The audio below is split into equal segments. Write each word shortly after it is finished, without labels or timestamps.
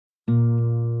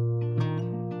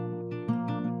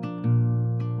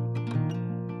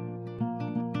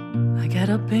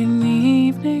up in the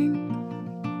evening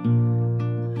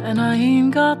and I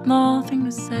ain't got nothing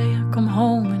to say. I come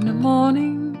home in the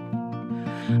morning,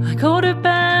 I go to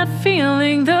bed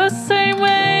feeling the same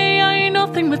way. I ain't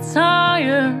nothing but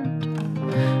tired,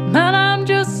 man, I'm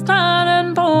just tired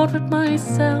and bored with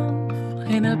myself. I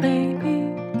ain't a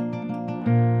baby,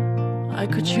 I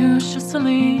could use just a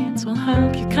little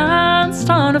help. You can't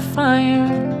start a fire,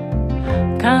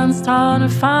 can't start a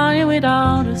fire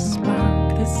without a spark.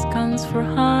 This gun's for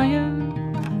hire,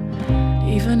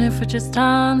 even if we're just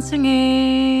dancing in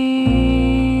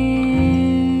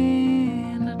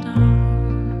the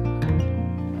dark.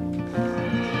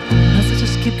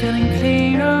 Messages keep getting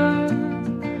clearer,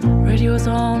 radio's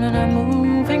on and I'm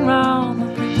moving round my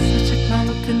place. I check my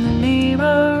look in the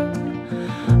mirror,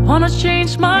 wanna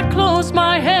change my clothes,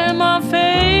 my hair, my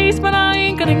face, but I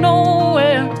ain't getting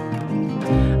nowhere.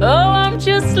 Oh, I'm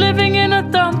just living in a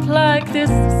dump like this.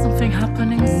 There's something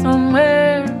happening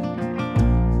somewhere.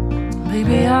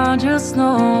 Baby, I just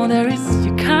know there is.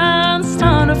 You can't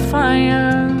start a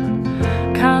fire,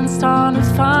 can't start a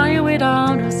fire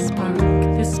without a spark.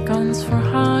 This gun's for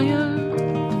hire,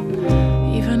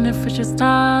 even if we're just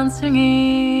dancing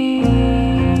in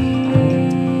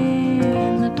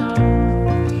the dark.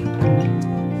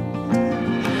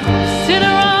 Sit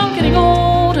around getting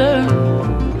older,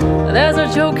 there's a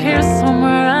joke here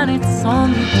somewhere and it's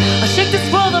on me. I shake this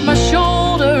world off my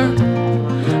shoulder.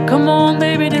 Come on,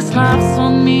 baby, this laugh's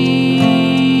on me.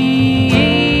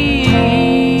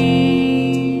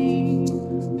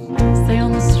 Stay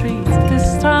on the streets of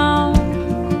this town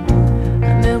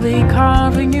and they'll be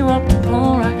carving you up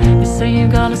alright. You say you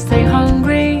gotta stay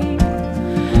hungry.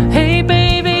 Hey,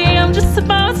 baby, I'm just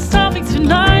about starving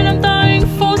tonight. I'm dying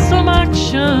for some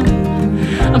action.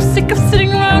 I'm sick of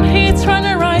sitting around here trying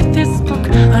to write this book.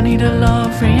 I need a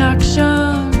love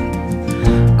reaction.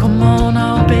 Come on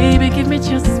now, baby, give me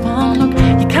just one look.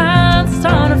 You can't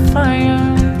start a fire,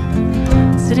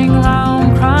 sitting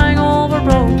around crying over a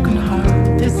broken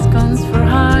heart. This gun's for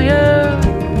hire,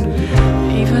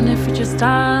 even if you're just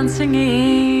dancing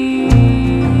in